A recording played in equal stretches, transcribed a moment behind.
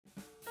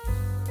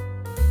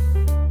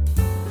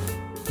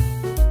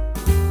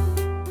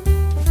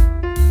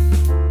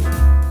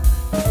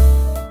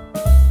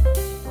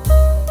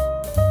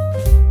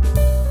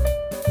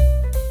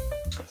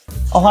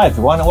hi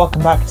everyone, and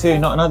welcome back to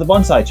Not Another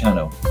Bonsai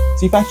channel. So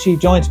you've actually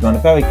joined me on a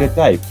very good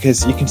day,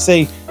 because you can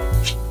see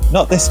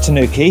not this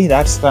tanuki,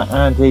 that's for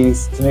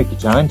Andy's tanuki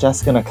challenge.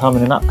 That's going to come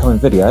in an upcoming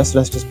video, so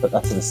let's just put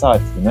that to the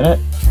side for a minute.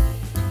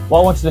 What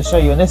I wanted to show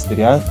you in this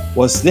video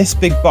was this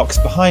big box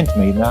behind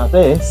me. Now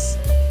this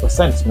was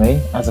sent to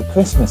me as a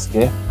Christmas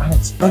gift, and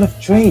it's full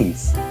of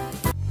trees.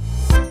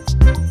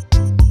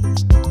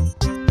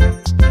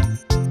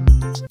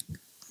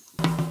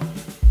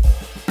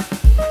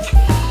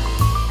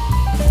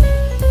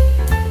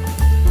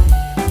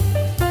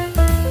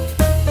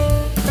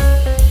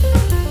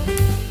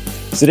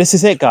 So this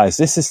is it, guys.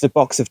 This is the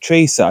box of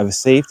trees that I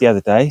received the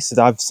other day.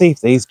 So I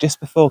received these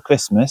just before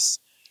Christmas,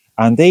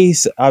 and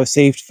these I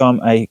received from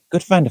a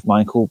good friend of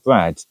mine called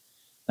Brad.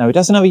 Now he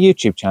doesn't have a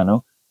YouTube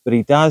channel, but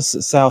he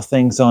does sell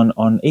things on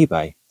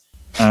eBay,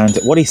 and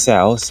what he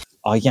sells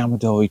are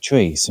Yamadori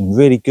trees, some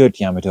really good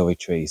Yamadori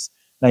trees.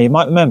 Now you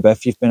might remember,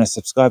 if you've been a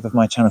subscriber of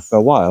my channel for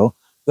a while,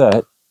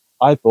 that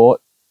I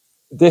bought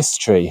this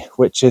tree,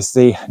 which is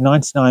the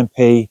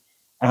 99p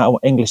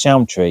English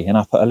elm tree, and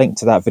I'll put a link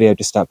to that video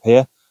just up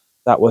here.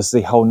 That was the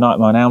whole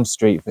Nightmare on Elm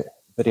Street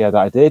video that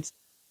I did,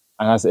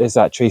 and as it is,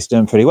 that tree's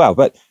doing pretty well.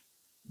 But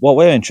what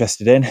we're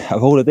interested in are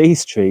all of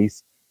these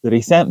trees that he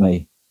sent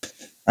me.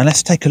 And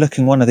let's take a look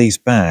in one of these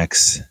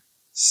bags.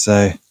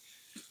 So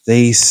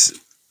these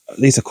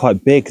are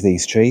quite big,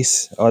 these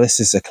trees. Oh, this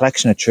is a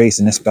collection of trees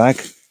in this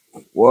bag.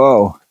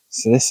 Whoa,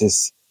 so this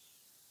is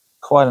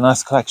quite a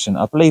nice collection.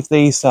 I believe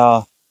these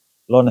are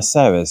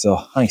Loniceras or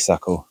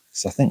honeysuckle.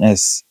 So I think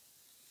there's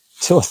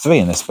 2 or 3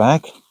 in this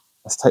bag.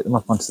 Let's take them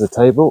up onto the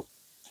table.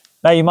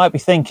 Now you might be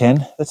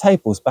thinking, the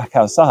table's back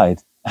outside,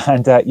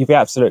 and you'd be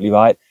absolutely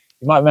right.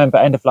 You might remember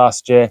end of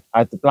last year, I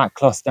had the black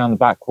cloth down the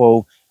back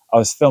wall. I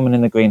was filming in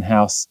the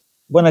greenhouse.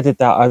 When I did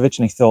that, I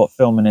originally thought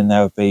filming in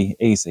there would be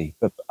easy,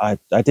 but I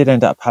did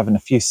end up having a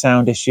few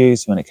sound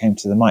issues when it came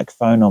to the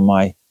microphone on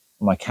my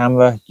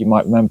camera. You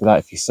might remember that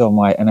if you saw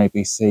my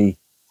NABC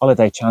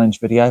Holiday challenge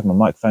video. My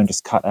microphone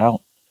just cut out.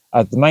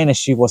 The main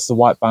issue was the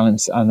white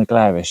balance and the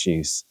glare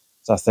issues.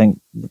 So I think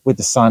with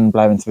the sun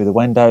blowing through the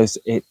windows,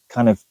 it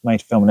kind of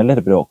made filming a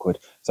little bit awkward.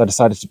 So I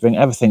decided to bring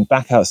everything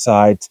back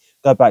outside,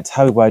 go back to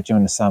how we were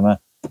during the summer,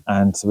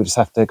 and so we just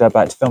have to go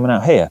back to filming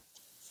out here.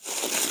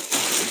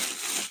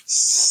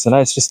 So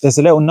there's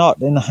a little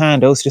knot in the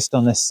handles just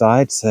on this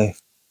side, so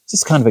it's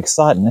just kind of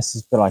exciting. This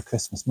is a bit like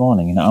Christmas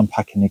morning, you know,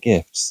 unpacking the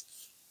gifts.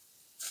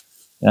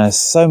 You know, there's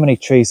so many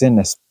trees in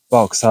this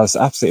box. I was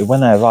absolutely,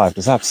 when they arrived, I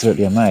was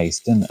absolutely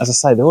amazed. And as I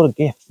say, they're all a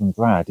gift from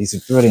Brad. He's a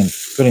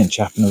brilliant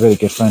chap and a really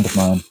good friend of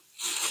mine.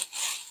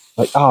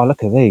 Like, oh,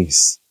 look at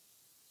these.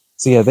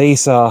 So yeah,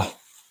 this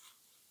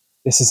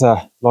is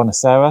a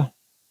Lonicera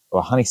or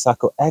a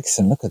honeysuckle.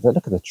 Excellent. Look at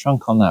the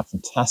trunk on that.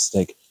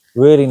 Fantastic.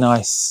 Really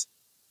nice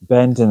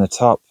bend in the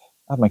top.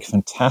 That'd make a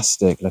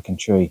fantastic looking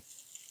tree.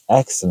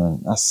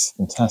 Excellent. That's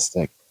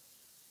fantastic.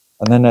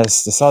 And then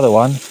there's this other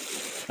one.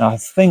 Now I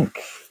think,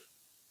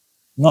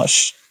 not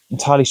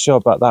entirely sure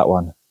about that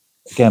one.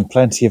 Again,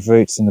 plenty of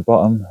roots in the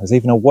bottom. There's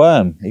even a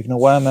worm at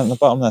the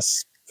bottom.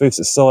 That's proves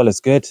that soil is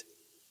good.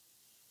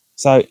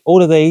 So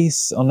all of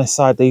these on this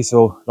side, these are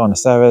all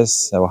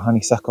Loniceras. There were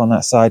honeysuckle on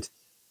that side.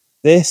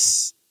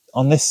 This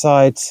on this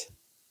side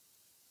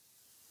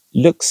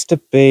looks to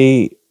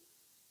be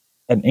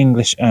an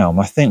English elm.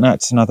 I think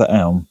that's another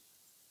elm.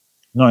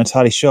 Not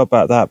entirely sure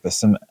about that, but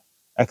some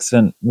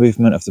excellent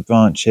movement of the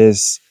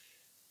branches.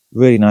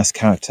 Really nice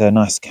character,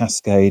 nice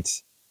cascade.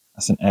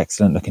 That's an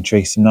excellent looking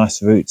tree. Some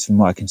nice roots from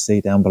what I can see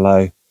down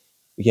below.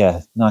 But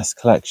yeah, nice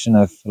collection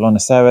of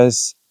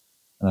Loniceras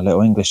and a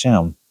little English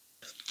elm.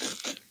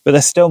 But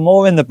there's still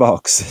more in the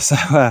box.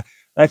 So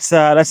let's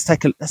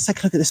take a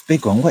look at this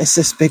big one. What is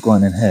this big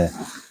one in here?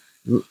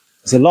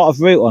 There's a lot of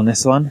root on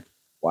this one.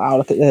 Wow,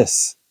 look at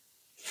this.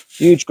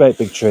 Huge, great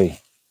big tree.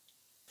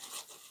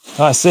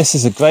 Right, so this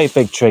is a great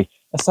big tree.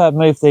 Let's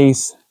move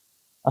these.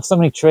 I have so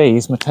many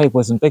trees, my table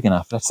isn't big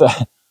enough. Let's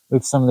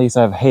move some of these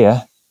over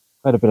here.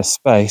 Quite a bit of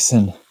space.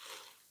 And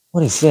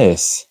what is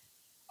this?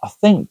 I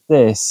think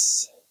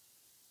this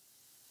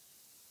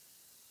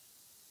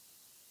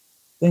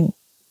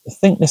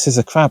is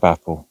a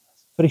crabapple.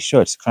 Pretty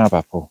sure it's a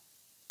crabapple.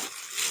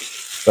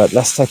 But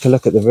let's take a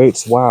look at the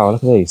roots. Wow,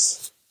 look at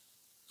these.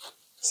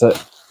 So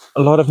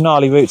a lot of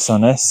gnarly roots on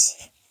this.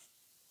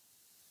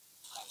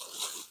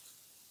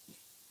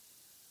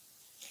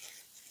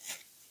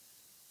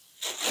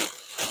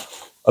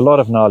 A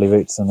lot of gnarly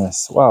roots on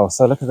this. Wow,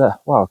 so look at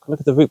that. Wow, look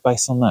at the root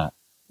base on that.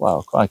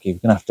 Wow, crikey, we're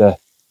going to have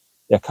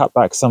to cut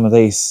back some of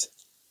these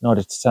in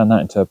order to turn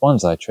that into a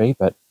bonsai tree,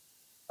 but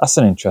that's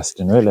an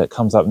interesting root. It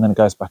comes up and then it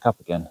goes back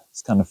up again.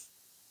 It's kind of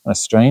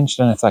strange.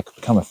 Don't know if that could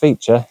become a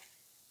feature,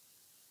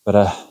 but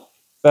a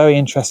very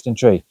interesting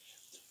tree.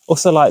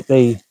 Also like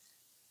the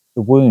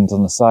wound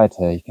on the side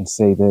here. You can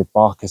see the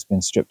bark has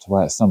been stripped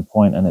away at some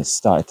point and it's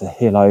started to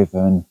heal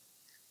over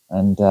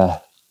and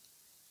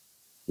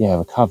yeah,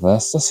 recover.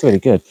 That's really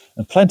good.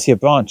 And plenty of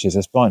branches.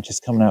 There's branches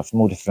coming out from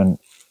all different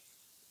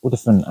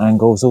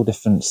angles, all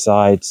different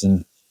sides,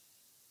 and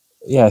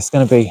yeah, it's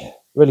going to be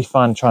really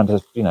fun trying to,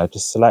 you know,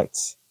 just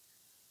select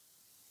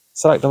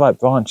select the right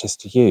branches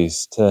to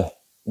use to,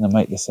 you know,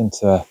 make this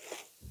into a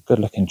good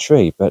looking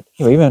tree. But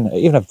you know,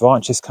 even if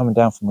branches coming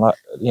down from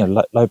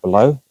low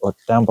below or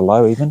down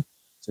below even,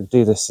 so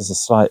do this as a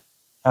slight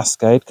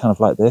cascade, kind of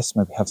like this.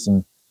 Maybe have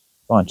some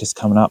branches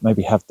coming up,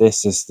 maybe have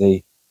this as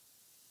the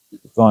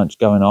branch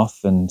going off,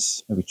 and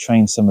maybe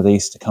train some of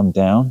these to come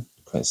down,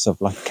 create sort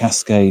of like a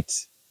cascade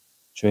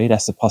tree.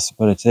 That's a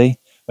possibility.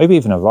 Maybe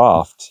even a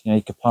raft, you know,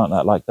 you could plant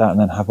that like that and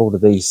then have all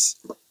of these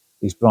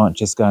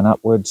branches going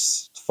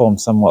upwards to form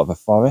somewhat of a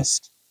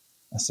forest.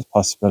 That's a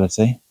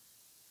possibility.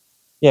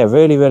 Yeah,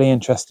 really, really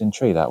interesting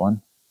tree, that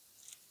one.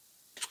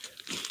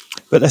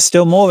 But there's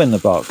still more in the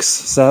box.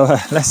 So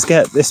let's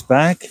get this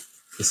bag.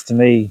 This to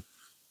me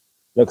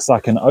looks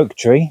like an oak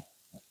tree.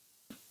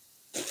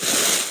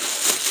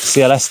 So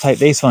yeah, let's take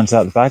these ones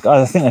out of the bag.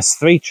 Oh, I think there's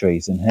 3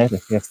 trees in here.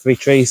 If we have 3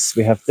 trees,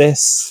 we have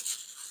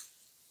this,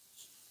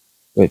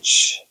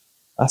 which,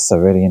 that's a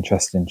really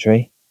interesting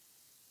tree.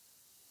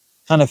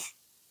 Kind of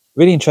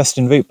really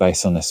interesting root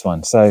base on this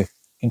one. So you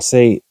can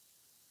see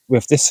we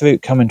have this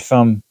root coming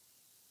from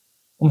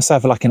almost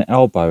have like an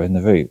elbow in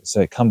the root.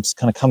 So it kind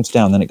of comes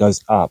down, then it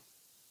goes up.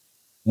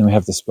 And then we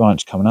have this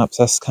branch coming up.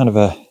 So that's kind of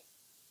not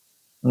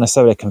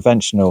necessarily a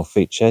conventional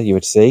feature you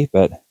would see,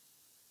 but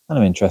kind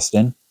of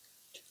interesting.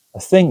 I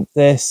think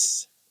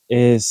this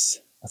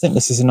is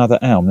another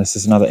elm. This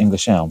is another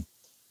English elm.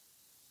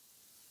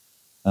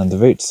 And the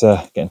roots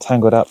are getting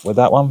tangled up with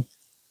that one.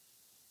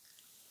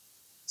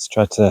 Let's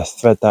try to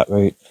thread that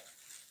root.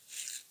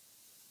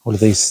 All of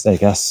these, there you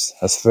go,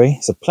 that's 3.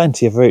 So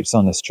plenty of roots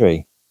on this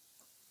tree.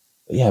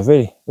 But yeah,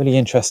 really, really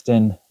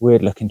interesting,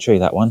 weird looking tree,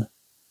 that one.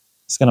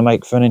 It's going to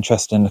make for an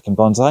interesting looking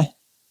bonsai.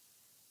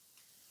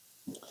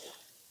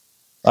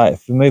 Right,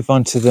 if we move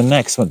on to the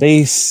next one, so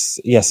this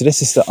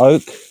is the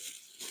oak,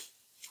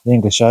 the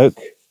English oak.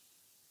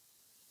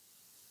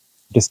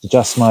 Just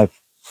adjust my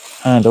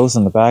handles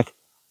on the bag.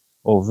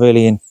 All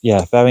really,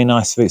 very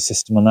nice root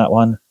system on that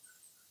one.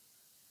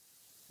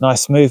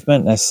 Nice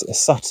movement. There's a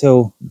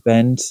subtle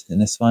bend in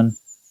this one.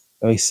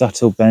 Very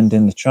subtle bend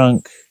in the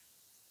trunk.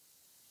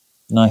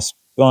 Nice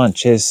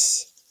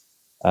branches.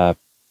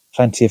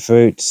 Plenty of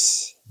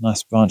roots.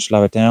 Nice branch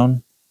lower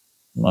down.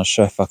 I'm not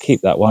sure if I'll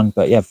keep that one,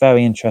 but yeah,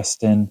 very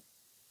interesting.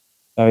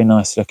 Very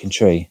nice looking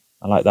tree.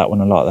 I like that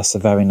one a lot. That's a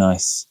very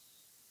nice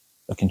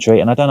looking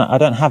tree. And I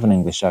don't have an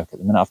English oak at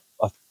the minute.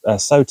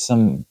 I've sowed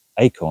some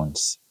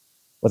acorns.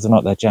 Whether or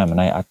not they're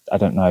germinate, I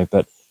don't know.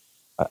 But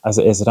as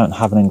it is, I don't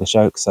have an English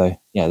oak. So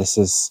yeah, this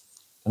is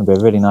going to be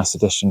a really nice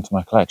addition to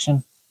my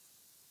collection.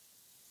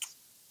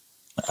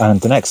 And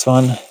the next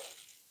one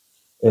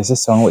is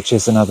this one, which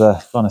is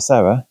another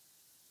Lonicera,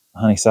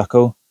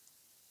 honeysuckle.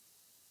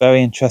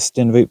 Very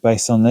interesting root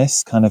base on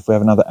this. Kind of, we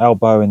have another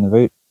elbow in the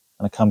root,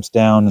 and it comes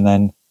down and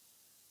then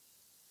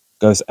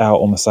goes out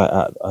almost like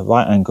at a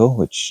right angle,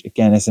 which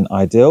again isn't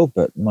ideal,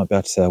 but you might be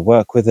able to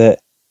work with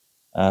it.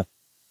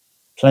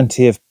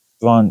 Plenty of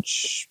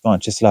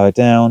branches lower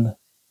down.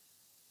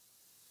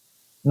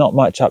 Not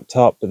much up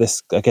top, but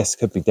this, I guess,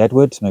 could be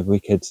deadwood. Maybe we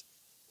could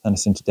turn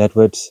this into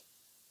deadwood.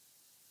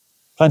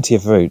 Plenty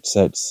of roots,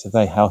 so it's a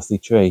very healthy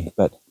tree,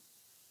 but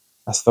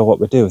as for what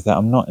we do with that,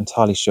 I'm not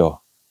entirely sure.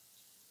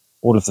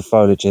 All of the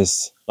foliage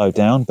is low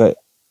down, but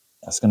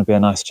that's going to be a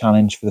nice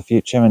challenge for the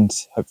future, and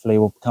hopefully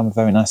will become a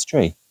very nice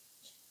tree.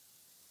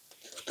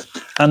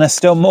 And there's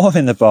still more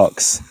in the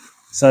box.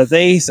 So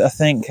these, I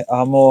think,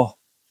 are more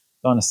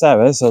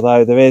Loniceras,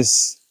 although there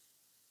is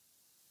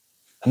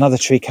another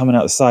tree coming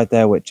out the side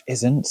there which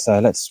isn't. So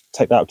let's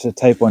take that up to the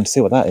table and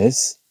see what that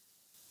is.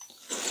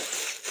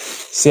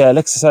 So yeah, it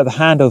looks as though the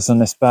handles on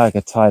this bag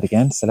are tied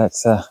again. So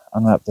let's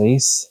unwrap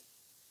these.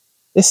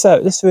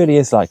 This really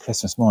is like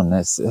Christmas morning.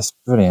 It's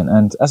brilliant.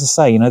 And as I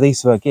say, you know,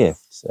 these were a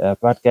gift.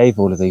 Brad gave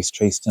all of these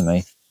trees to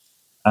me.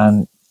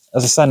 And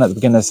as I said at the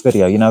beginning of this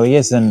video, you know, he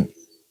isn't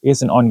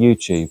on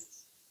YouTube.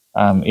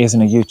 He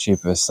isn't a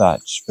YouTuber as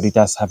such, but he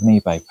does have an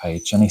eBay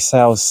page, and he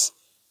sells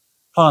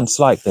plants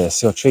like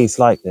this, or trees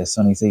like this,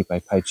 on his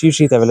eBay page.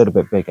 Usually they're a little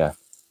bit bigger,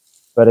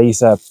 but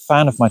he's a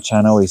fan of my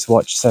channel. He's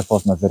watched several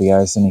of my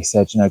videos, and he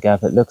said, you know,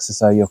 Gav, it looks as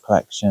though your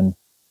collection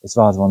is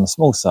rather on the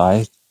small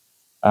side.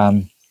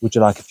 Would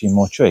you like a few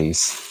more trees?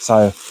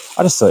 So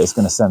I just thought he was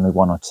going to send me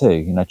 1 or 2,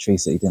 you know,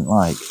 trees that he didn't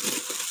like.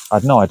 I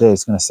had no idea he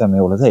was going to send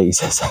me all of these.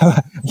 So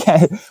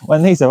yeah,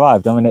 when these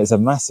arrived, I mean, it was a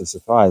massive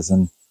surprise,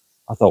 and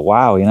I thought,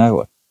 wow, you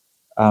know,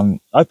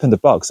 opened the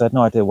box. I had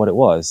no idea what it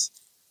was.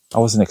 I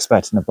wasn't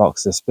expecting a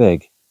box this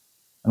big.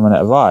 And when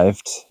it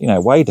arrived, you know,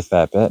 it weighed a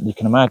fair bit. You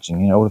can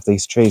imagine, you know, all of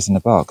these trees in the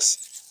box.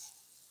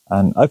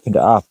 And opened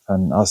it up,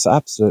 and I was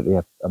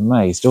absolutely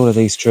amazed. All of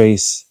these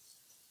trees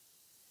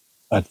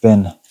had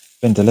been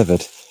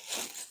delivered.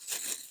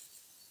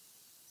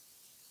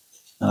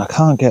 And I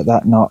can't get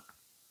that knot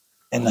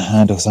in the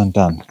handles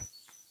undone.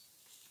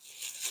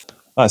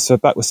 Right, so we're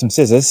back with some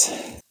scissors.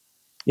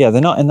 Yeah, the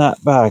knot in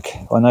that bag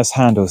on those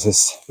handles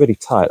is really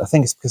tight. I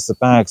think it's because the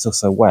bag's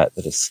also wet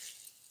that it's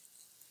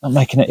not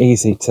making it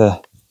easy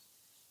to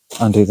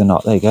undo the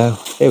knot. There you go.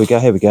 Here we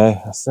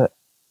go. That's it.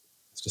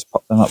 Let's just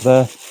pop them up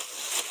there.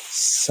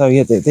 So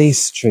yeah,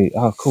 these trees,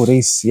 oh cool,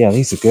 these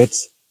are good.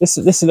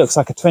 This looks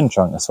like a twin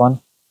trunk, this one.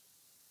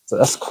 So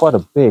that's quite a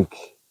big.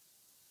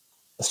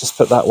 Let's just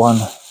put that one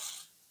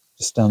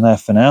just down there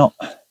for now.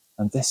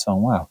 And this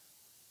one, wow,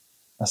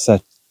 that's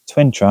a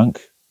twin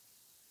trunk.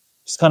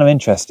 It's kind of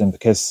interesting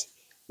because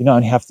you not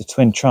only have the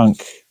twin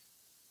trunk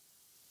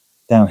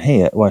down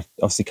here, well,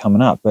 obviously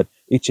coming up, but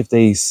each of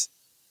these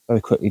very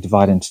quickly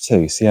divide into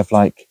two. So you have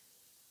like,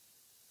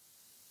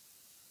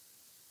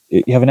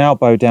 you have an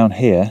elbow down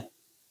here,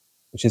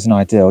 which isn't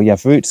ideal. You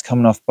have roots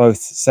coming off both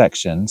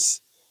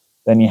sections.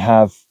 Then you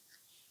have,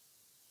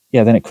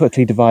 yeah, then it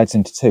quickly divides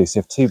into two. So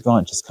you have two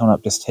branches coming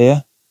up just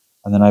here.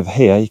 And then over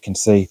here, you can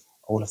see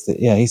all of the,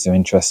 yeah, these are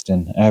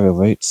interesting aerial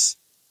roots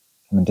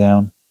coming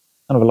down.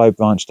 Kind of a low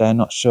branch there.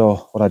 Not sure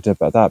what I did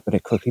about that, but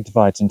it quickly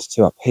divides into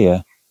two up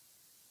here.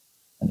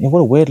 And yeah, what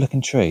a weird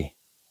looking tree.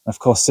 And of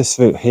course, this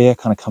root here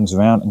kind of comes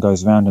around and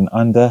goes around and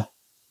under.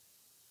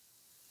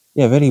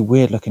 Yeah, really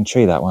weird looking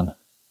tree, that one.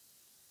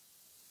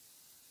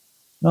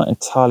 Not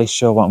entirely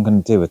sure what I'm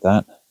going to do with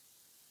that,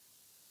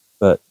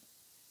 but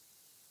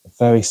a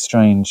very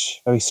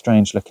strange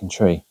looking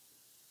tree.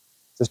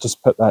 Let's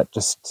just put that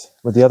just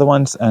with the other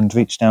ones and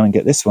reach down and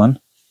get this one.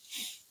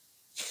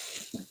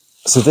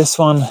 So this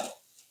one,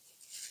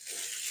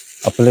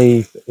 I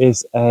believe,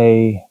 is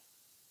a,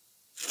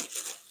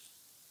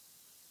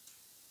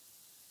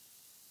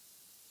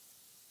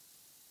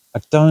 I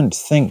don't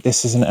think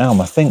this is an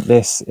elm. I think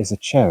this is a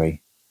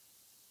cherry.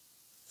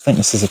 I think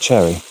this is a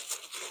cherry.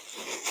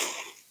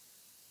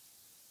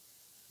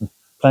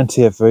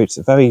 Plenty of roots,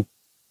 a very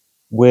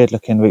weird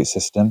looking root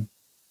system.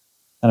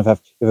 You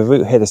have a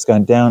root here that's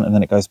going down and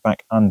then it goes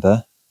back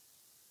under.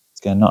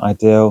 It's again not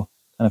ideal.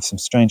 Kind of some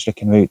strange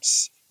looking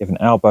roots. You have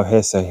an elbow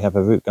here, so you have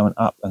a root going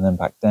up and then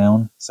back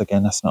down. So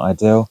again, that's not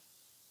ideal.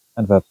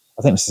 I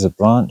think this is a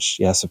branch.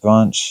 Yeah, it's a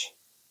branch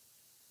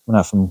coming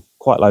out from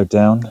quite low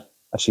down,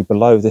 actually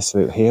below this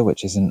root here,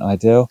 which isn't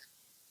ideal.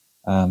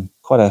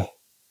 Quite a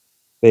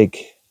big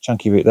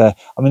chunky root there.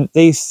 I mean,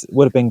 these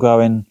would have been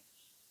growing,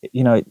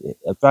 you know,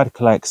 Brad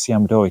collects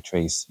Yamadori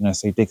trees, you know,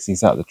 so he digs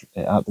these out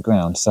the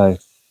ground. So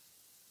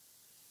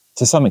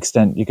to some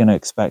extent, you're going to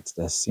expect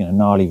this, you know,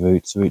 gnarly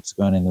roots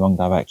going in the wrong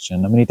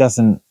direction. I mean,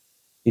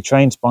 he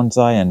trains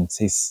bonsai and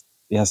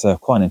he has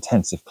quite an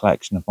intensive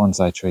collection of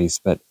bonsai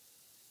trees, but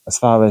as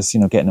far as, you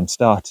know, getting them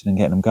started and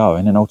getting them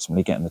going and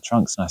ultimately getting the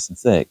trunks nice and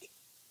thick,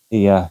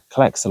 he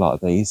collects a lot of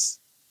these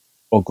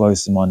or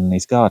grows them on in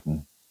his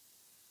garden.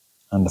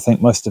 And I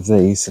think most of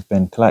these have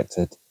been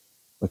collected,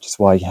 which is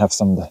why you have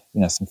some of the,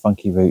 you know, some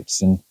funky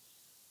roots and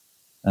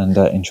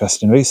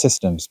interesting root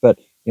systems. But,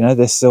 you know,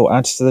 this still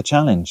adds to the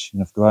challenge, you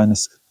know, of growing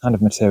this kind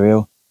of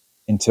material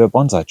into a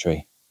bonsai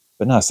tree.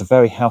 But no, it's a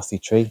very healthy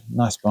tree,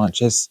 nice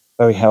branches,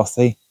 very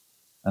healthy.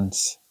 And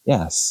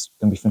yeah, it's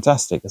going to be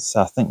fantastic.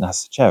 I think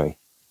that's a cherry.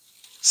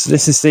 So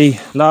this is the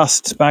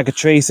last bag of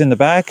trees in the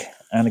bag.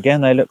 And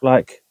again, they look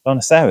like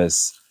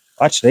Loniceras.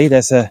 Actually,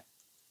 that's not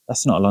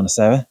a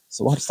Lonicera.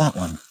 So what is that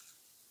one?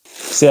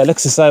 So yeah, it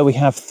looks as though we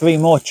have 3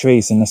 more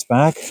trees in this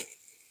bag.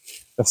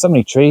 We have so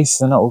many trees,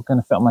 they're not all going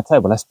to fit on my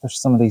table. Let's push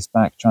some of these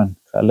back, try and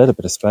create a little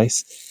bit of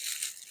space.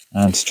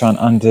 And try and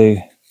undo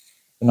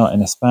the knot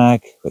in this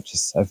bag, which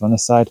is over on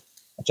this side.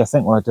 Actually, I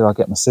think what I'll do, I'll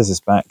get my scissors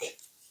back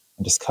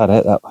and just cut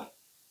it. That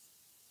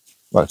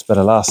worked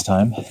better last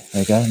time.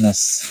 There you go. And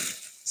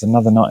there's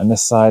another knot in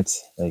this side.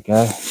 There you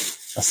go.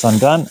 That's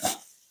undone.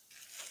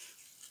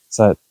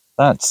 So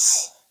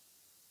that's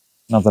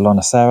another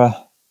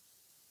Lonicera.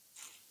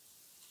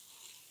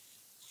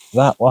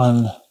 That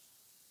one, I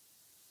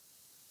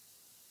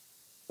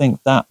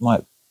think that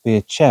might be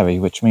a cherry,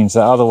 which means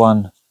the other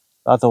one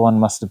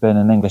must have been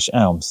an English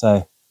elm.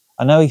 So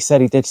I know he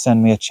said he did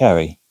send me a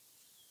cherry.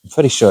 I'm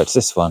pretty sure it's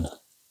this one.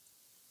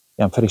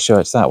 Yeah, I'm pretty sure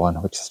it's that one,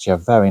 which is actually a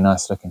very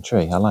nice looking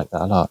tree. I like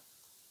that a lot.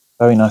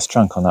 Very nice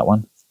trunk on that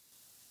one.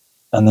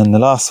 And then the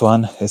last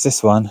one is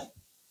this one,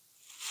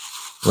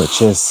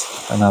 which is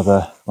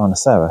another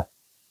Lonicera.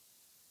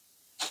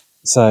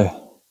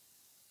 So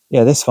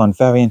yeah, this one,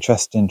 very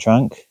interesting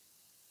trunk.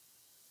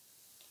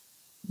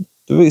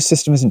 The root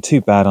system isn't too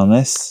bad on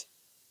this.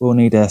 We'll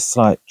need a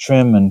slight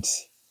trim and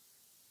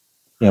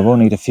yeah, we'll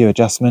need a few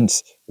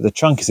adjustments. But the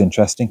trunk is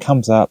interesting,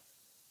 comes up,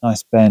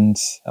 nice bend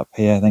up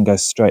here, then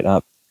goes straight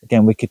up.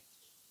 Again, we could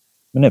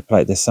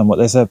manipulate this somewhat.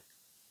 There's a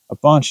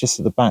branch just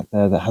at the back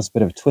there that has a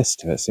bit of a twist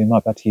to it, so you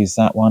might be able to use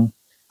that one,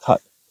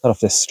 cut off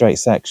this straight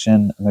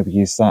section and maybe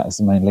use that as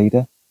the main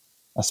leader.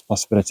 That's a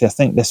possibility. I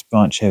think this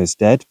branch here is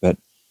dead, but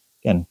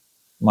again,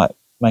 might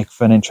make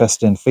for an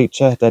interesting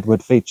feature,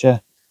 deadwood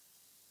feature.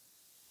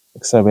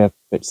 So we have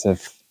bits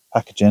of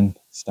packaging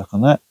stuck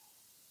on that.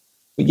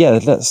 But yeah,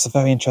 that's a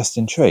very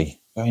interesting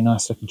tree. Very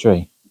nice looking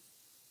tree.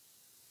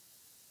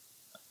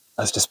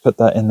 Let's just put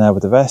that in there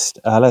with the rest.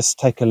 Let's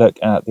take a look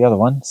at the other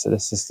one. So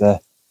this is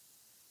the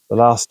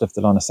last of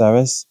the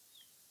Loniceras.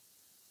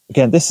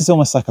 Again, this is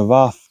almost like a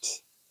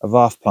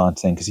raft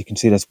planting, because you can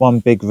see there's one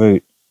big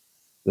root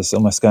that's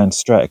almost going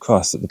straight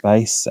across at the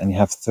base, and you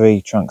have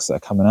 3 trunks that are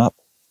coming up.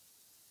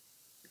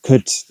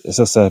 There's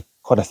also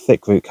quite a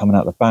thick root coming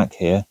out the back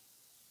here.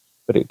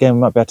 But again,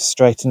 we might be able to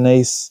straighten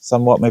these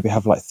somewhat, maybe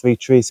have like 3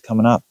 trees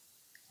coming up,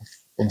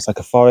 almost like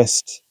a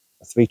forest,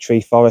 a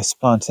 3-tree forest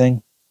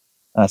planting.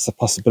 That's a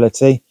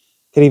possibility.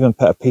 Could even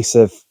put a piece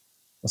of,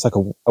 it's like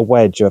a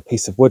wedge or a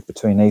piece of wood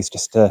between these,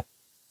 just to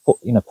put,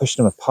 push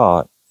them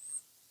apart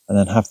and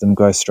then have them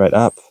grow straight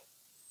up.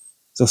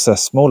 There's also a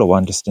smaller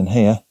one just in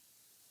here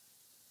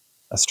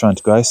that's trying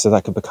to grow, so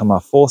that could become our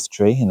 4th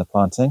tree in the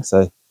planting.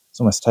 So it's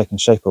almost taken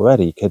shape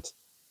already. You could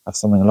have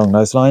something along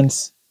those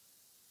lines.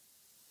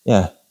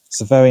 Yeah,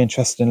 it's a very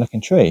interesting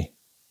looking tree,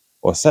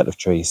 or a set of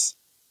trees.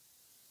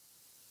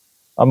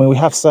 I mean, we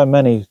have so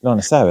many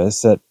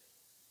Loniceras that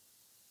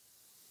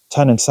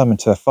turning some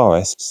into a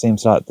forest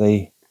seems like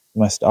the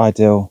most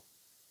ideal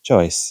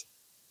choice.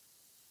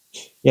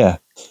 Yeah,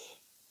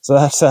 so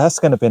that's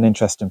going to be an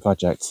interesting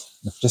project.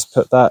 I've just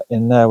put that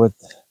in there with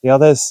the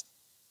others.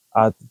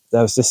 There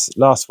was this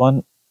last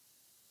one,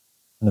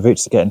 and the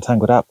roots are getting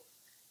tangled up.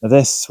 Now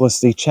this was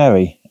the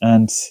cherry,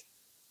 and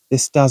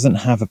this doesn't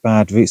have a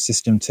bad root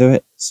system to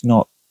it. It's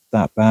not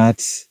that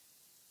bad.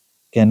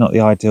 Again, not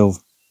the ideal.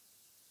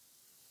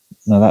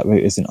 No, that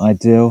root isn't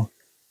ideal.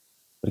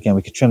 But again,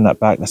 we could trim that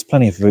back. There's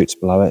plenty of roots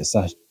below it, so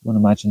I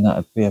wouldn't imagine that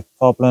would be a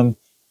problem.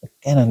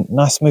 Again, a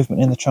nice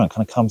movement in the trunk,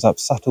 kind of comes up,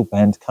 subtle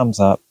bend, comes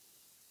up,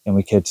 and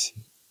we could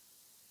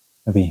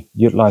maybe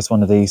utilize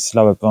one of these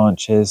lower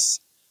branches.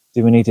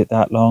 Do we need it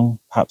that long?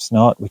 Perhaps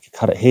not. We could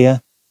cut it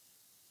here,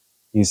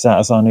 use that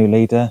as our new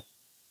leader,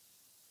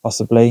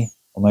 possibly,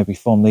 or maybe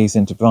form these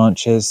into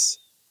branches,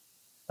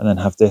 and then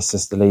have this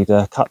as the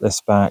leader, cut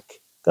this back.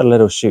 Got a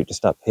little shoot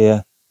just up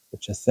here,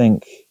 which I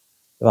think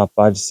there are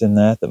buds in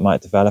there that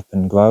might develop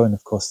and grow, and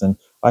of course then,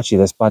 actually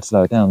there's buds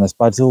lower down, there's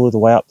buds all the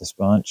way up this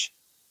branch.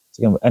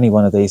 So again, any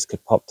one of these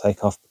could pop,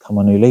 take off, become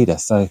our new leader.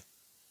 So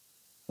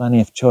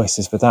plenty of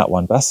choices with that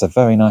one, but that's a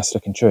very nice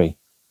looking tree.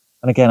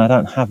 And again, I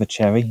don't have a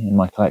cherry in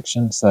my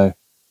collection, so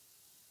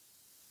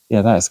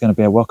yeah, that is going to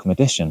be a welcome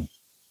addition.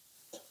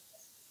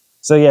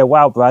 So yeah,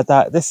 wow, Brad,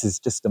 this is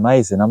just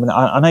amazing. I mean,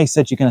 I know you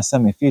said you're going to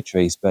send me a few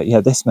trees, but yeah,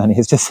 this many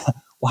is just,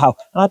 wow.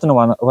 And I don't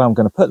know where I'm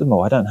going to put them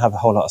all. I don't have a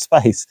whole lot of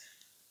space.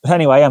 But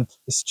anyway,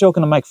 it's sure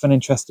going to make for an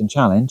interesting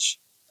challenge.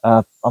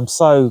 I'm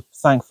so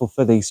thankful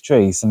for these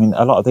trees. I mean,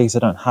 a lot of these I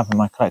don't have in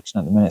my collection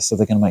at the minute, so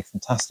they're going to make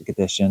fantastic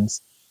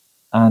additions.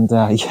 And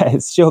yeah,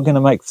 it's sure going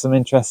to make for some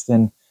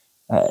interesting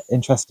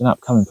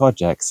upcoming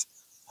projects.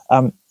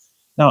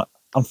 Now,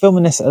 I'm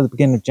filming this at the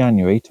beginning of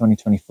January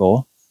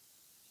 2024,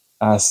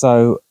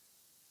 so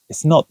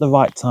it's not the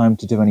right time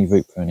to do any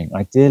root pruning.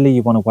 Ideally,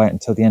 you want to wait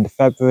until the end of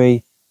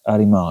February,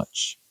 early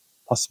March,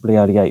 possibly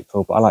early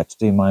April, but I like to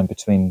do mine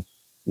between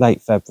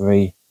late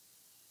February,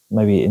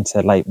 maybe into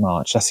late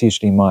March. That's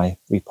usually my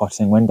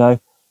repotting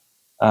window.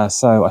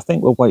 So I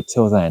think we'll wait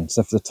till then.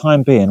 So for the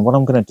time being, what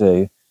I'm going to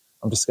do,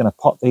 I'm just going to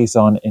pot these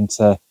on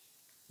into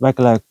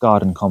regular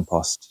garden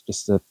compost,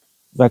 just a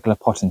regular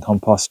potting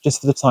compost,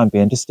 just for the time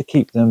being, just to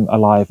keep them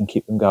alive and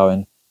keep them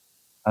going.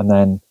 And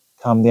then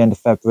come the end of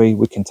February,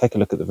 we can take a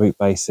look at the root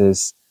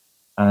bases.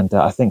 And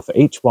I think for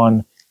each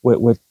one,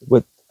 we'd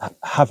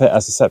have it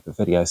as a separate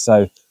video.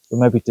 So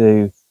we'll maybe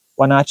do,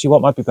 well, actually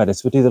what might be better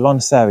is we'll do the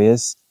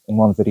Loniceras in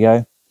one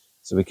video.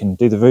 So we can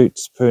do the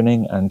roots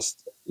pruning and,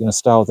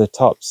 style the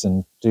tops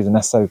and do the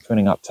necessary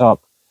pruning up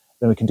top.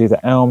 Then we can do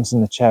the elms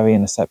and the cherry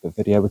in a separate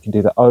video. We can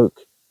do the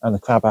oak and the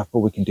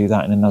crabapple. We can do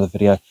that in another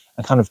video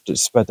and kind of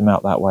just spread them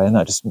out that way. And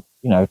that just,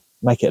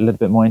 make it a little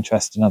bit more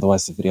interesting.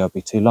 Otherwise the video would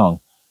be too long.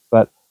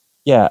 But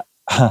yeah,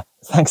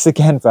 thanks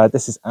again, Brad.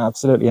 This is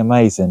absolutely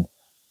amazing.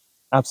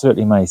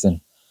 Absolutely amazing.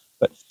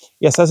 But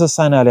yes, as I was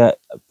saying earlier,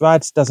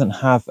 Brad doesn't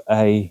have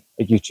a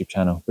YouTube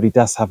channel, but he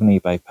does have an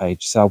eBay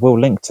page. So I will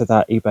link to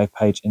that eBay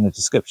page in the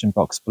description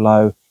box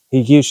below. He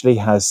usually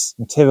has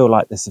material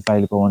like this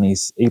available on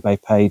his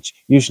eBay page,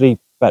 usually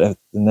better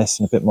than this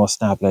and a bit more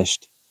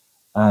established.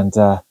 And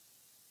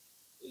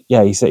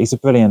yeah, he's a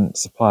brilliant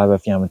supplier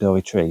of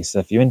Yamadori trees. So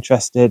if you're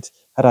interested,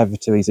 head over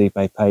to his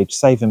eBay page,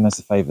 save him as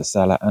a favourite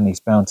seller, and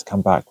he's bound to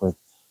come back with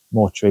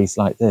more trees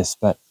like this.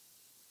 But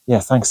yeah,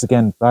 thanks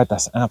again, Brad.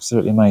 That's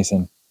absolutely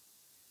amazing.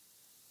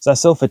 So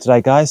that's all for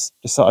today, guys.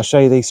 Just thought I'd show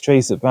you these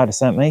trees that Brad has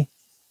sent me.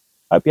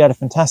 Hope you had a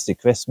fantastic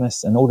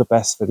Christmas and all the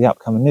best for the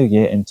upcoming new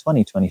year in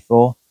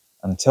 2024.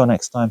 And until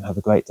next time, have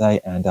a great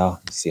day, and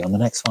I'll see you on the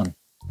next one.